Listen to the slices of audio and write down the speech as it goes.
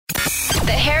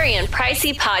The Harry and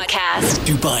Pricey Podcast.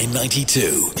 Dubai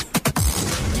 92.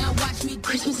 Now watch me.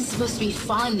 Christmas is supposed to be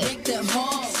fun.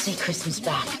 Say Christmas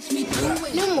back.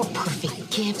 No more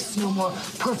perfect gifts, no more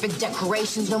perfect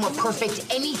decorations, no more perfect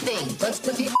anything. Let's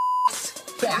put the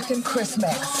back in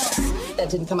Christmas. That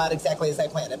didn't come out exactly as I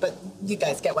planned it, but you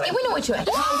guys get what I We know what you meant.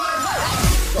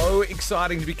 So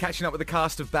exciting to be catching up with the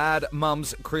cast of Bad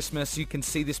Mums Christmas. You can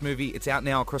see this movie. It's out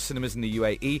now across cinemas in the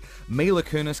UAE. Mila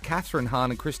Kunis, Catherine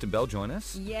Hahn and Kristen Bell join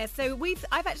us. Yeah, so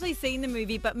I've actually seen the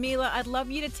movie, but Mila, I'd love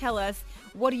you to tell us,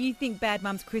 what do you think Bad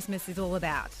Mums Christmas is all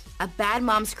about? A bad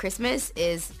mom's Christmas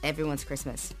is everyone's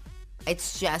Christmas.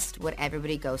 It's just what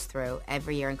everybody goes through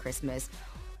every year in Christmas.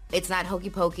 It's not hokey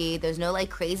pokey. There's no like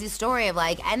crazy story of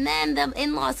like, and then the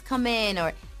in-laws come in,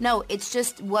 or no, it's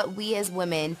just what we as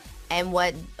women and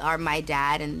what my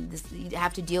dad and this, you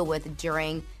have to deal with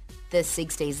during the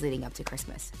 6 days leading up to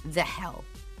Christmas. The hell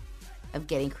of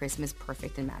getting Christmas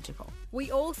perfect and magical.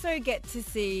 We also get to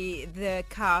see the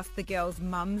cast, the girls'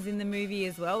 mums in the movie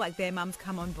as well. Like their mums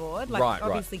come on board. Like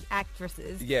obviously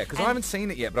actresses. Yeah, because I haven't seen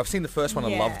it yet, but I've seen the first one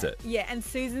and loved it. Yeah, and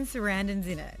Susan Sarandon's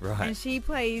in it. Right. And she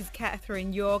plays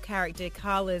Catherine, your character,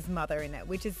 Carla's mother in it,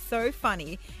 which is so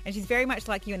funny. And she's very much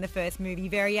like you in the first movie,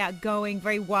 very outgoing,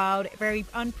 very wild, very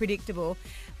unpredictable.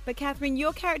 But Catherine,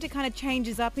 your character kind of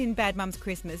changes up in Bad Mums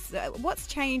Christmas. What's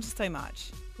changed so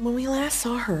much? When we last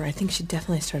saw her, I think she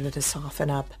definitely started to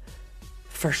soften up,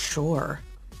 for sure.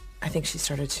 I think she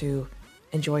started to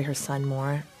enjoy her son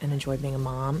more and enjoy being a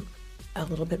mom a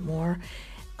little bit more.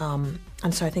 And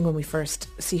so I think when we first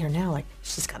see her now, like,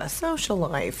 she's got a social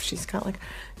life. She's got, like,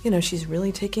 she's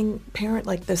really taking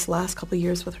like, this last couple of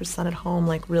years with her son at home,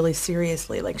 like, really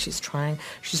seriously. Like, she's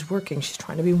working, she's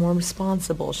trying to be more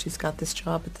responsible. She's got this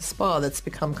job at the spa that's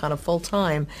become kind of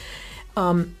full-time.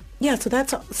 Yeah, so that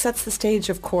sets the stage,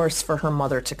 of course, for her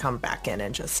mother to come back in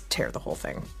and just tear the whole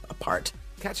thing apart.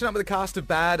 Catching up with the cast of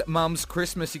Bad Mums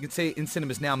Christmas. You can see it in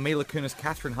cinemas now. Mila Kunis,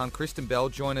 Catherine Hahn, Kristen Bell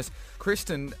join us.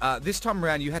 Kristen, this time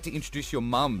around you had to introduce your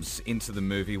mums into the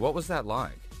movie. What was that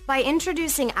like? By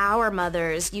introducing our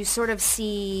mothers, you sort of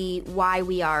see why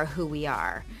we are who we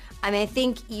are. I mean, I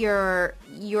think your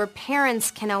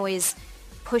parents can always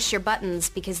push your buttons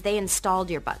because they installed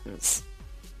your buttons.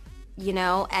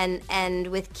 And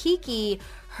with Kiki,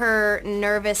 her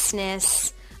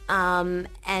nervousness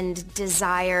and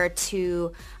desire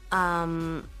to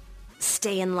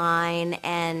stay in line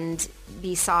and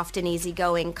be soft and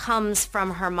easygoing comes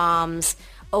from her mom's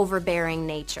overbearing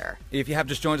nature. If you have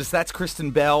just joined us, that's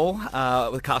Kristen Bell,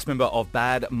 the cast member of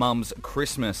Bad Mums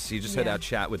Christmas. You just heard our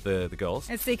chat with the girls.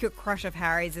 A secret crush of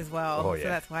Harry's as well. Oh, yeah. So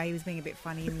that's why he was being a bit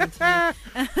funny in the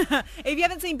interview. If you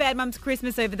haven't seen Bad Mums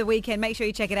Christmas over the weekend, make sure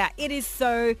you check it out. It is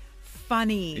so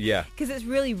funny. Yeah. Because it's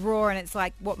really raw and it's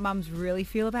like what mums really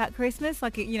feel about Christmas.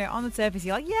 Like, on the surface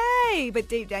you're like, yay! But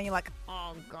deep down you're like,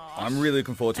 oh, gosh. I'm really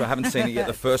looking forward to it. I haven't seen it yet.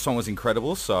 The first one was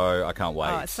incredible, so I can't wait.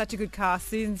 Oh, it's such a good cast.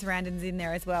 Susan Sarandon's in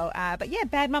there as well. But yeah,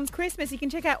 Bad Mums Christmas. You can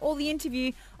check out all the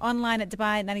interview online at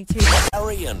Dubai 92.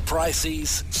 Harry and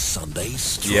Pricey's Sunday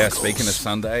Struggles. Yeah, speaking of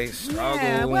Sunday struggle.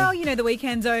 Yeah, well, the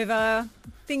weekend's over.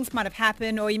 Things might have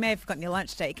happened, or you may have forgotten your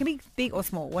lunch date. It can be big or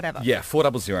small, whatever. Yeah,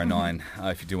 4009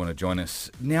 if you do want to join us.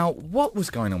 Now, what was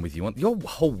going on with you? Your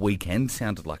whole weekend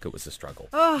sounded like it was a struggle.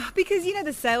 Oh, because,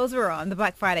 the sales were on, the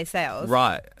Black Friday sales.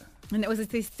 Right. And it was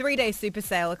this 3-day super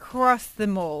sale across the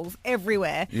malls,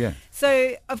 everywhere. Yeah.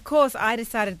 So, of course, I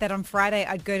decided that on Friday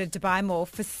I'd go to Dubai Mall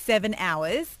for 7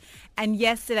 hours. And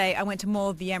yesterday I went to Mall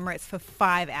of the Emirates for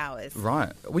 5 hours.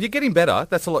 Right. Well, you're getting better.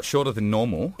 That's a lot shorter than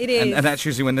normal. It is. And that's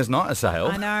usually when there's not a sale.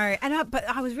 I know. But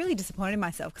I was really disappointed in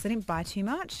myself because I didn't buy too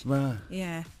much. Right.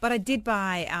 Yeah. But I did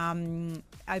buy,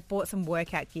 I bought some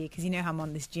workout gear because how I'm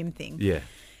on this gym thing. Yeah.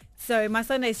 So my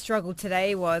Sunday struggle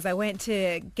today was I went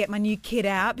to get my new kit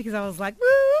out because I was like,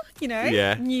 woo,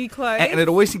 new clothes. And it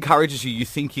always encourages you. You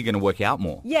think you're going to work out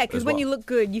more. Yeah, because when you look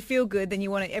good, you feel good, then you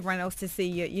want everyone else to see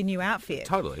your new outfit.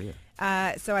 Totally,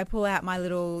 yeah. So I pull out my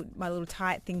little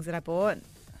tight things that I bought.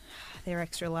 They're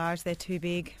extra large. They're too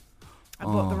big. I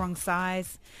bought the wrong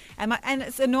size. And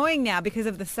it's annoying now because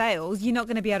of the sales. You're not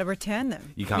going to be able to return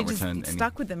them. You can't You're return just any.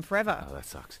 stuck with them forever. Oh, that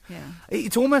sucks. Yeah.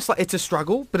 It's almost like it's a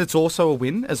struggle, but it's also a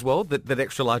win as well that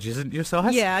extra large isn't your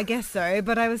size. Yeah, I guess so.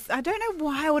 But I don't know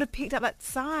why I would have picked up that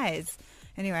size.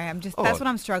 Anyway, that's what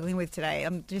I'm struggling with today.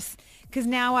 I'm just, because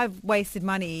now I've wasted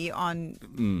money on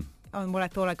what I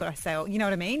thought I got a sale. You know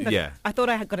what I mean? But yeah. I thought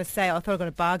I had got a sale. I thought I got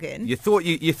a bargain. You thought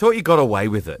you got away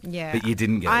with it. Yeah. But you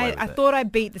didn't get away with it. I thought I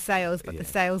beat the sales, but the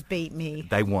sales beat me.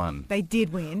 They won. They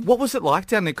did win. What was it like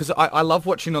down there? Because I love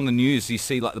watching on the news. You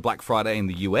see like the Black Friday in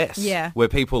the US. Yeah. Where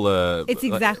people are. It's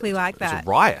exactly like that. It's a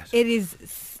riot. It is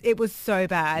It was so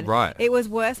bad. Right. It was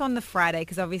worse on the Friday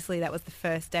because obviously that was the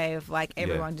first day of like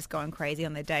everyone just going crazy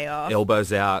on their day off.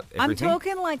 Elbows out, everything. I'm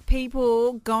talking like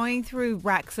people going through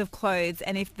racks of clothes,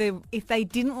 and if they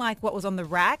didn't like what was on the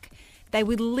rack, they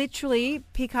would literally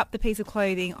pick up the piece of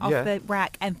clothing off the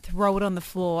rack and throw it on the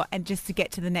floor, and just to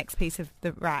get to the next piece of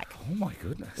the rack. Oh my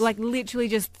goodness. Like literally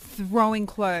just throwing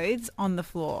clothes on the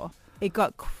floor. It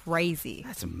got crazy.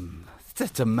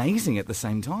 That's amazing at the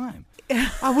same time.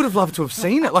 I would have loved to have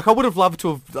seen it. Like, I would have loved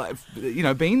to have,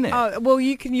 been there. Oh, well,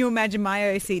 can you imagine my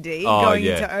OCD going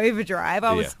into overdrive?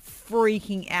 I was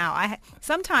freaking out.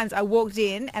 Sometimes I walked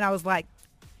in and I was like,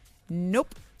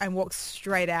 nope, and walked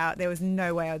straight out. There was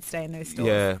no way I'd stay in those stores.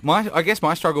 Yeah. I guess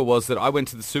my struggle was that I went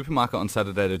to the supermarket on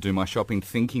Saturday to do my shopping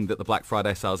thinking that the Black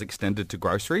Friday sales extended to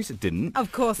groceries. It didn't.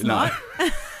 Of course not.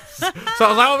 So I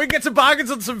was like, we get some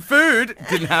bargains on some food.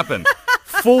 Didn't happen.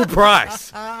 Full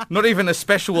price. Not even a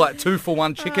special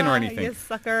 2-for-1 chicken or anything. You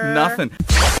sucker. Nothing.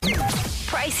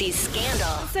 Pricey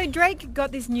Scandal. So Drake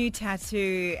got this new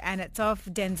tattoo and it's off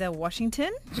Denzel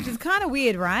Washington, which is kind of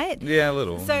weird, right? Yeah, a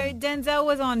little. So Denzel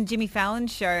was on Jimmy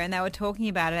Fallon's show and they were talking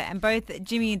about it, and both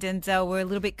Jimmy and Denzel were a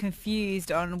little bit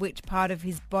confused on which part of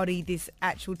his body this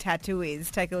actual tattoo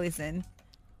is. Take a listen.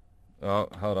 Oh,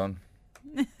 hold on.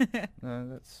 No,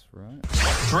 that's right.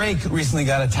 Drake recently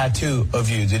got a tattoo of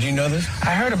you. Did you know this?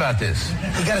 I heard about this.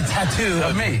 He got a tattoo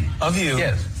Of me? Of you.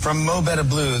 Yes. From Mo Better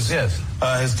Blues. Yes.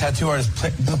 His tattoo artist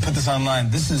put this online.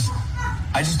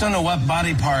 I just don't know what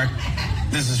body part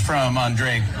this is from on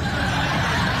Drake.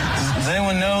 Does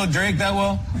anyone know Drake that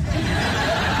well?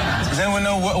 Does anyone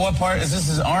know what part? Is this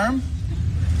his arm?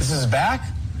 Is this his back?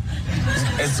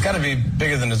 It's got to be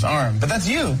bigger than his arm. But that's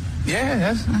you. Yeah,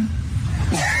 that's...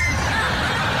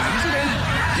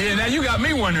 Yeah, now you got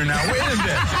me wondering now. Where is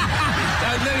that?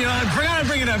 Forgot to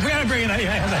bring it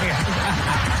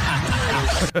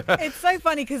up. It's so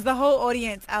funny because the whole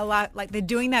audience are like they're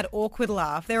doing that awkward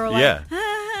laugh. They're all like,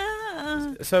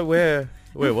 yeah. So where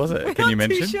was it? Can you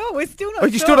mention? Too sure. We're still not Oh,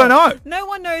 sure. you still don't know? No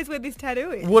one knows where this tattoo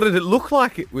is. What did it look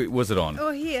like? Was it on?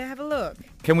 Oh, here, have a look.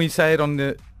 Can we say it on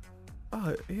the...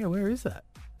 Oh, yeah, where is that?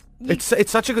 It's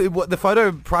such a... The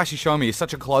photo Pricey showing me is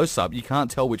such a close-up, you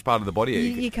can't tell which part of the body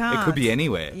You can't. It could be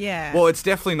anywhere. Yeah. Well, it's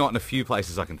definitely not in a few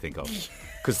places I can think of,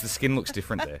 because the skin looks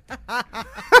different there.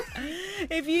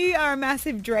 If you are a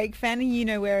massive Drake fan and you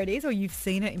know where it is, or you've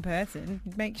seen it in person,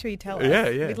 make sure you tell us. Yeah,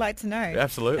 yeah. We'd like to know.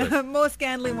 Absolutely. More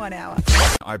scandal in 1 hour.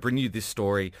 I bring you this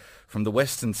story from the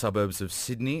western suburbs of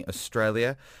Sydney,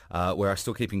 Australia, where I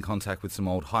still keep in contact with some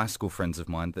old high school friends of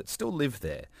mine that still live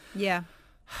there. Yeah.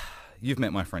 You've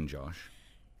met my friend Josh.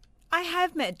 I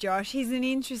have met Josh. He's an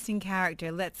interesting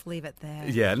character. Let's leave it there.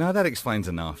 Yeah, no, that explains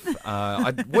enough.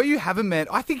 What you haven't met,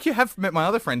 I think you have met my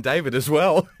other friend David as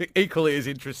well. Equally as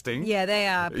interesting. Yeah, they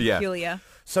are peculiar. Yeah.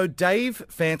 So Dave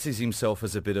fancies himself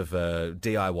as a bit of a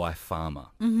DIY farmer.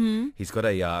 Mm-hmm. He's got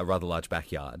a rather large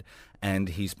backyard, and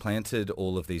he's planted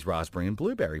all of these raspberry and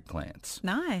blueberry plants.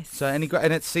 Nice. So and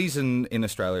it's season in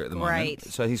Australia at the moment. Great.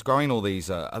 So he's growing all these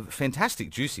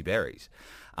fantastic juicy berries.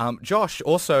 Josh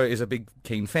also is a big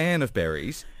keen fan of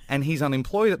berries, and he's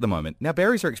unemployed at the moment. Now,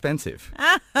 berries are expensive.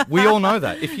 We all know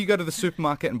that. If you go to the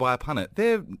supermarket and buy a punnet,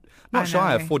 they're not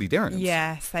shy of 40 dirhams.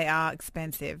 Yes, they are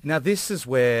expensive. Now, this is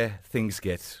where things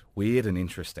get weird and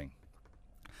interesting.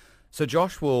 So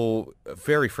Josh will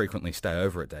very frequently stay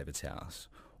over at David's house,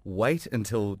 wait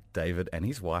until David and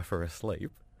his wife are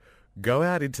asleep, go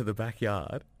out into the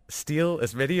backyard, steal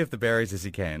as many of the berries as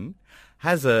he can,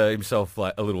 has himself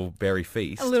like a little berry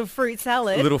feast. A little fruit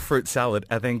salad.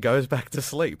 And then goes back to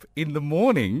sleep. In the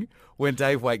morning, when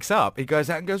Dave wakes up, he goes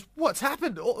out and goes, "What's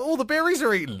happened? All the berries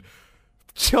are eaten."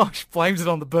 Josh blames it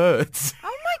on the birds.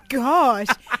 Oh my gosh.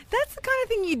 That's the kind of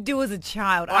thing you'd do as a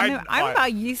child. I remember I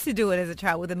used to do it as a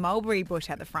child with a mulberry bush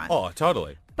at the front. Oh,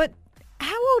 totally. But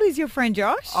how old is your friend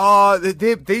Josh? Oh,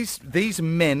 these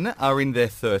men are in their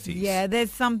 30s. Yeah,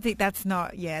 there's something that's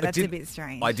not, that's a bit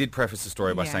strange. I did preface the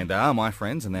story by saying they are my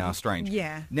friends and they are strange.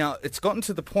 Yeah. Now, it's gotten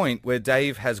to the point where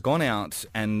Dave has gone out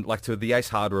and, like, to the Ace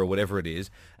Hardware or whatever it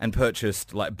is, and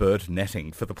purchased, like, bird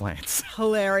netting for the plants.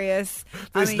 Hilarious.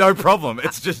 There's no problem.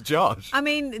 It's just Josh. I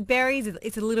mean, berries,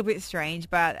 it's a little bit strange,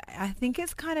 but I think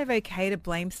it's kind of okay to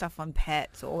blame stuff on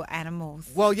pets or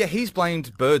animals. Well, yeah, he's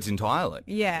blamed birds entirely.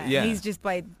 Yeah. He's just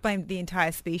blamed the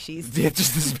entire species. Yeah,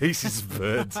 just the species of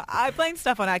birds. I blame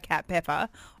stuff on our cat Pepper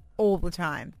all the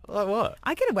time. Like what?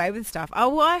 I get away with stuff.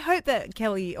 Oh, well, I hope that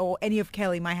Kelly or any of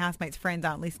Kelly, my housemate's friends,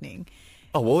 aren't listening.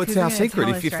 Oh, well, it's 'Cause we're our gonna secret tell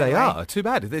if her they straight are. away. Too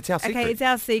bad. It's our secret. Okay, it's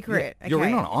our secret. Yeah, you're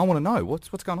in Okay. on it. I want to know. What's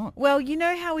going on? Well, you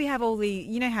know how we have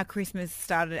you know how Christmas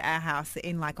started at our house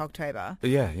in like October?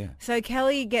 Yeah. So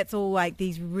Kelly gets all like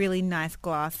these really nice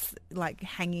glass like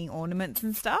hanging ornaments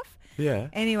and stuff. Yeah.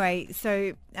 Anyway,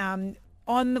 so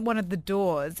on one of the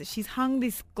doors, she's hung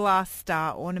this glass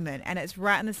star ornament, and it's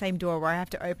right in the same door where I have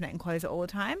to open it and close it all the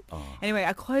time. Oh. Anyway,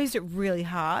 I closed it really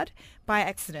hard by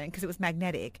accident because it was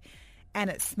magnetic, and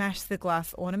it smashed the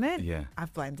glass ornament. Yeah.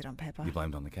 I've blamed it on Pepper. You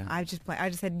blamed on the cat. I just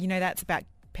said, that's about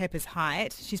Pepper's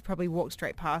height. She's probably walked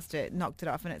straight past it, knocked it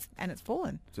off, and it's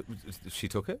fallen. So, she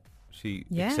took it? She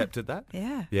Yeah. accepted that?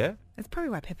 Yeah. Yeah? That's probably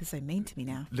why Pepper's so mean to me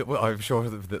now. Well, I'm sure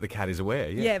that the cat is aware.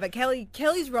 Yeah. Yeah, but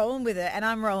Kelly's rolling with it, and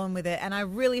I'm rolling with it, and I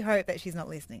really hope that she's not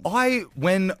listening.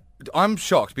 I'm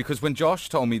shocked because when Josh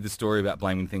told me the story about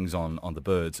blaming things on the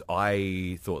birds,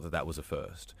 I thought that was a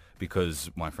first because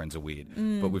my friends are weird.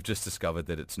 But we've just discovered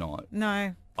that it's not.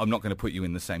 No. I'm not going to put you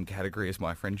in the same category as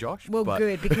my friend Josh. Well, but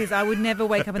good, because I would never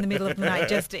wake up in the middle of the night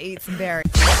just to eat some berries.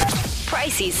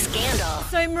 Pricey Scandal.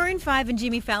 So Maroon 5 and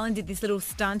Jimmy Fallon did this little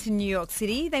stunt in New York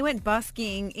City. They went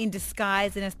busking in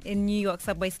disguise in New York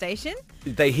subway station.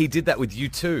 He did that with you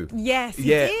too. Yes,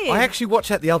 he Yeah, did. I actually watched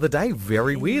that the other day.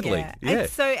 Very weirdly. Yeah.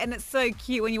 It's so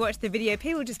cute when you watch the video.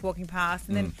 People just walking past,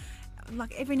 and then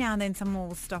like every now and then someone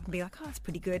will stop and be like, oh, that's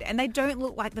pretty good. And they don't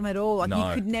look like them at all. Like No.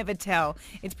 you could never tell.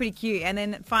 It's pretty cute. And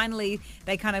then finally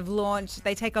they kind of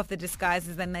they take off the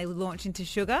disguises, then they launch into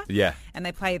Sugar. Yeah. And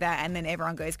they play that, and then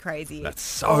everyone goes crazy. That's It's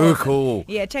so awesome. cool.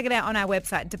 Yeah, check it out on our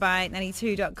website,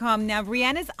 Dubai92.com. Now,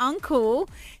 Rihanna's uncle,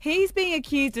 he's being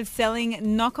accused of selling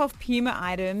knockoff Puma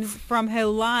items from her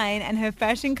line and her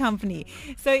fashion company.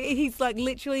 So he's like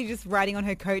literally just riding on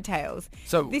her coattails.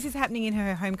 So- this is happening in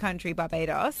her home country,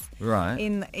 Barbados. Right.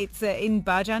 It's in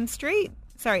Bajan Street.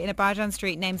 Sorry, in a Bajan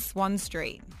Street named Swan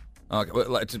Street. Okay, well,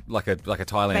 like a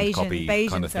Thailand copy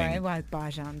kind of sorry, thing. well,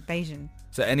 Bajan.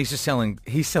 So and he's selling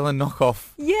knockoff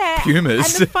Yeah.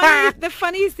 Pumas. And the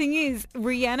funniest thing is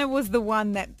Rihanna was the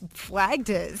one that flagged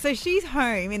it. So she's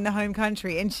home in the home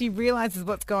country and she realizes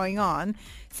what's going on.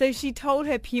 So she told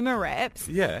her Puma reps.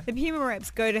 Yeah. The Puma reps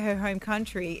go to her home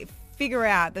country, figure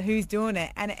out who's doing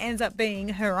it, and it ends up being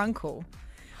her uncle.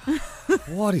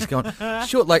 What is going on?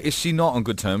 Sure, like, is she not on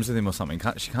good terms with him or something?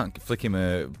 She can't flick him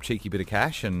a cheeky bit of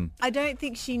cash and... I don't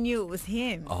think she knew it was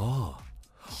him. Oh.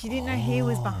 She didn't know he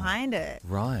was behind it.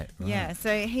 Right. Yeah,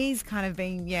 so he's kind of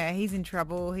he's in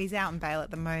trouble. He's out on bail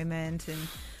at the moment, and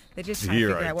they're just trying to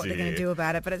figure out what they're going to do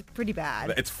about it, but it's pretty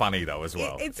bad. It's funny, though, as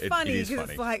well. It's funny because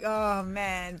it's like, oh,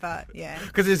 man, but yeah.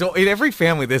 Because in every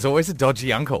family, there's always a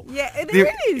dodgy uncle. Yeah,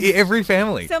 there is. In every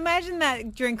family. So imagine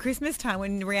that during Christmas time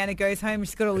when Rihanna goes home,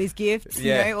 she's got all these gifts,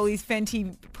 Yeah. all these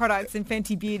Fenty products and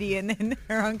Fenty Beauty, and then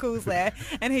her uncle's there,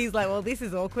 and he's like, well, this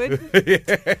is awkward.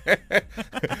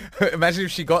 Imagine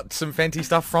if she got some Fenty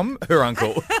stuff from her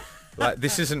uncle. Like,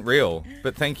 this isn't real,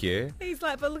 but thank you. He's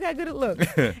like, but look how good it looks.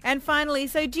 And finally,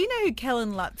 so do you know who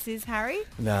Kellen Lutz is, Harry?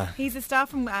 Nah. He's a star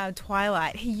from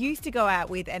Twilight. He used to go out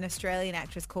with an Australian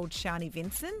actress called Shani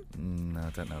Vincent. No, I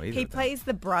don't know either. He plays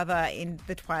the brother in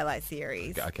the Twilight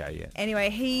series. Okay, yeah. Anyway,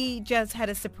 he just had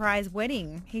a surprise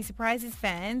wedding. He surprised his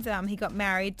fans. He got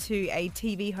married to a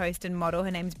TV host and model.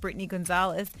 Her name's Brittany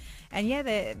Gonzalez. And yeah,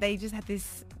 they just had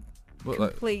this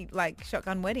complete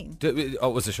shotgun wedding. It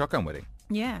was a shotgun wedding?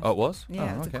 Yeah. Oh, it was?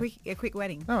 Yeah, Oh, it's okay. a quick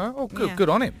wedding. Oh, good, Yeah. good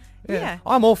on him. Yeah.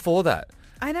 I'm all for that.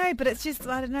 I know, but it's just,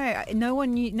 I don't know. No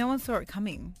one saw it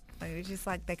coming. Like, it was just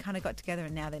like they kind of got together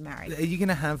and now they're married. Are you going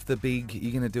to have the big,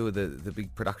 the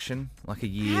big production, like a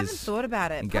year's I haven't thought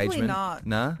about it. engagement? Probably not.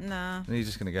 No? No. You're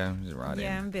just going to go right in.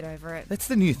 Yeah, I'm a bit over it. That's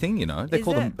the new thing, you know. Is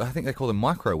it? I think they call them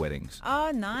micro weddings.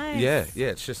 Oh, nice. Yeah,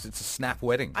 it's a snap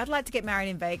wedding. I'd like to get married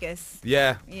in Vegas.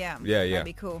 Yeah. Yeah. Yeah. That'd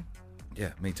be cool. Yeah,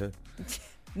 me too.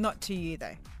 Not to you,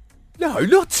 though. No,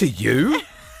 not to you.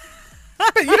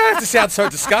 But you don't have to sound so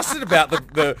disgusted about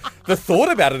the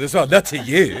thought about it as well. Not to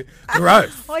you.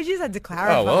 Gross. I just had to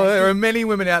clarify. Oh, well, there are many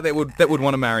women out there that would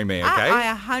want to marry me, okay?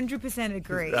 I 100%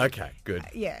 agree. Okay, good.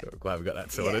 Yeah. Glad we got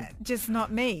that sorted. Yeah, just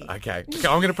not me. Okay. I'm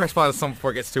going to press play the song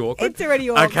before it gets too awkward. It's already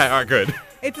awkward. Okay, all right, good.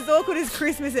 It's as awkward as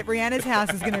Christmas at Rihanna's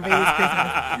house is going to be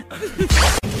this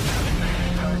Christmas.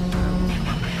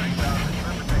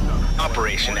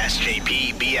 Operation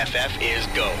SJP BFF is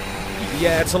go.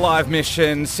 Yeah, it's a live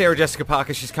mission. Sarah Jessica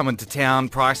Parker, she's coming to town.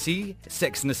 Pricey,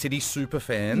 Sex and the City super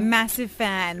fan. Massive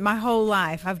fan. My whole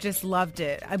life, I've just loved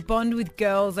it. I bond with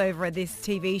girls over this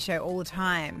TV show all the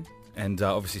time. And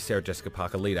obviously Sarah Jessica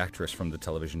Parker, lead actress from the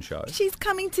television show. She's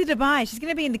coming to Dubai. She's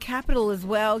going to be in the capital as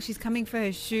well. She's coming for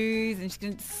her shoes and she's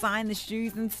going to sign the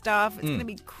shoes and stuff. It's going to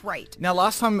be great. Now,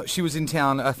 last time she was in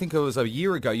town, I think it was a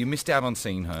year ago, you missed out on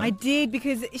seeing her. I did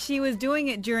because she was doing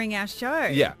it during our show.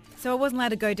 Yeah. So I wasn't allowed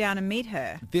to go down and meet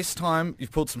her. This time,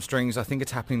 you've pulled some strings. I think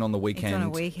it's happening on the weekend. It's on a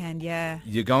weekend, yeah.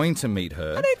 You're going to meet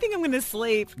her. I don't think I'm going to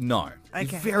sleep. No. Okay.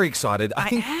 You're very excited. I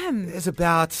think am. there's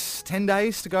about 10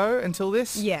 days to go until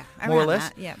this. Yeah, more or around less.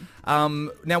 that, yeah.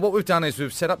 Now, what we've done is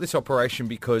we've set up this operation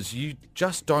because you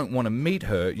just don't want to meet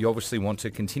her. You obviously want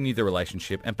to continue the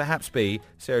relationship and perhaps be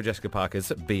Sarah Jessica Parker's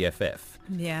BFF.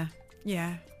 Yeah,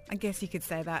 yeah. I guess you could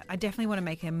say that. I definitely want to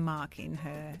make a mark in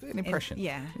her. An impression.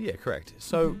 Yeah. Yeah, correct.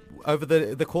 So over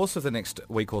the course of the next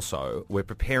week or so, we're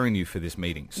preparing you for this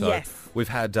meeting. So Yes. we've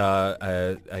had We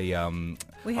a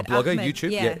had blogger, Ahmed,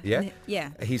 YouTube. yeah.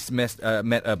 He's met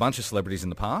a bunch of celebrities in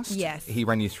the past. Yes. He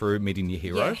ran you through meeting your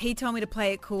hero. Yeah, he told me to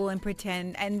play it cool and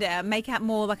pretend and make out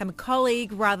more like I'm a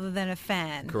colleague rather than a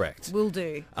fan. Correct. Will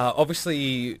do.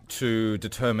 Obviously, to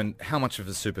determine how much of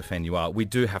a super fan you are, we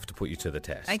do have to put you to the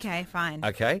test. Okay, fine.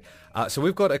 Okay. So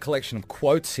we've got a collection of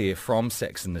quotes here from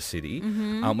Sex and the City.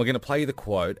 Mm-hmm. We're going to play you the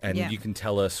quote and Yeah. you can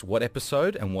tell us what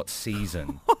episode and what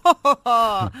season.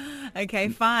 Okay,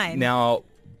 fine. Now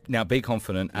be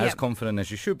confident, as Yep. confident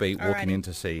as you should be, walking Alrighty. in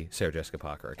to see Sarah Jessica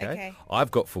Parker, okay? Okay. I've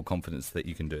got full confidence that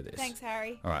you can do this. Thanks,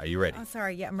 Harry. All right, are you ready? Oh,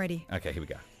 sorry. Yeah, I'm ready. Okay, here we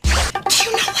go. Do you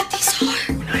know what these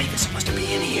are? We're not even supposed to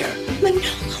be in here.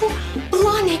 Manolo,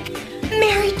 Blahnik,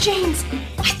 Mary Jane's.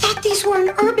 I thought these were an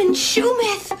urban shoe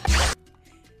myth.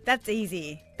 That's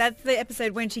easy. That's the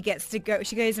episode when she gets to go.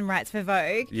 She goes and writes for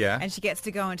Vogue. Yeah. And she gets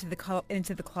to go into the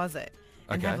closet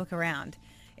and Okay. have a look around.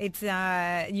 It's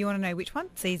you want to know which one?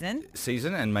 Season.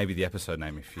 Season and maybe the episode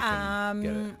name if you can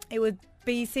get it. It would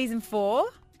be season 4,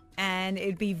 and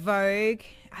it'd be Vogue.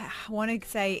 I want to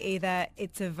say either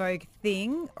it's a Vogue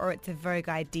thing or it's a Vogue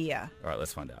idea. All right,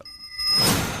 let's find out.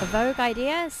 A Vogue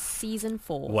Idea, Season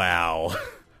 4. Wow.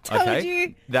 Told okay.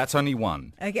 you. That's only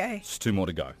one. Okay. It's 2 more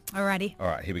to go. Alrighty. All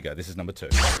right, here we go. This is number 2.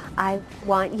 I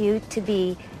want you to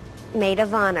be maid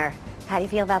of honor. How do you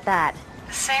feel about that?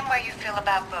 The same way you feel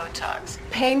about Botox.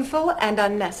 Painful and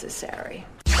unnecessary.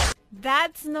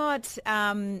 That's not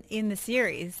in the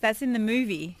series. That's in the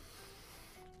movie.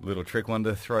 Little trick one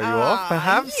to throw you off,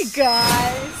 perhaps? You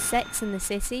guys. Sex and the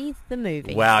City, the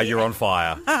movie. Wow, you're on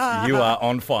fire. You are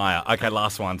on fire. Okay,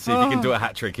 last one. See if you can do a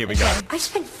hat trick. Here we go. I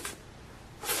spent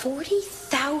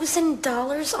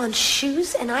 $40,000 on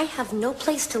shoes and I have no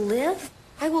place to live?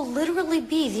 I will literally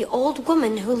be the old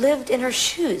woman who lived in her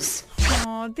shoes.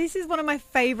 Oh, this is one of my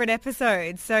favorite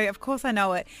episodes. So, of course, I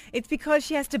know it. It's because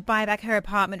she has to buy back her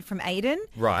apartment from Aiden.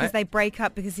 Right. Because they break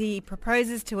up because he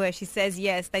proposes to her. She says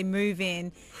yes. They move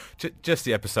in. Just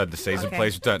the episode of the season, Okay.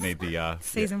 please. We don't need the...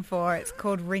 Season 4. It's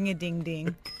called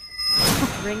Ring-a-Ding-Ding.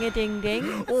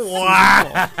 Ring-a-ding-ding.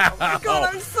 Wow. Oh, my God,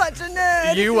 I'm such a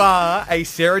nerd. You are a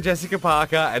Sarah Jessica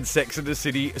Parker and Sex and the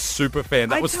City super fan.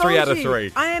 That was 3 out of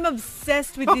 3. I am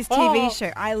obsessed with this TV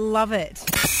show. I love it.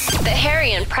 The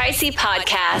Harry and Pricey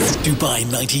Podcast. Dubai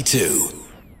 92.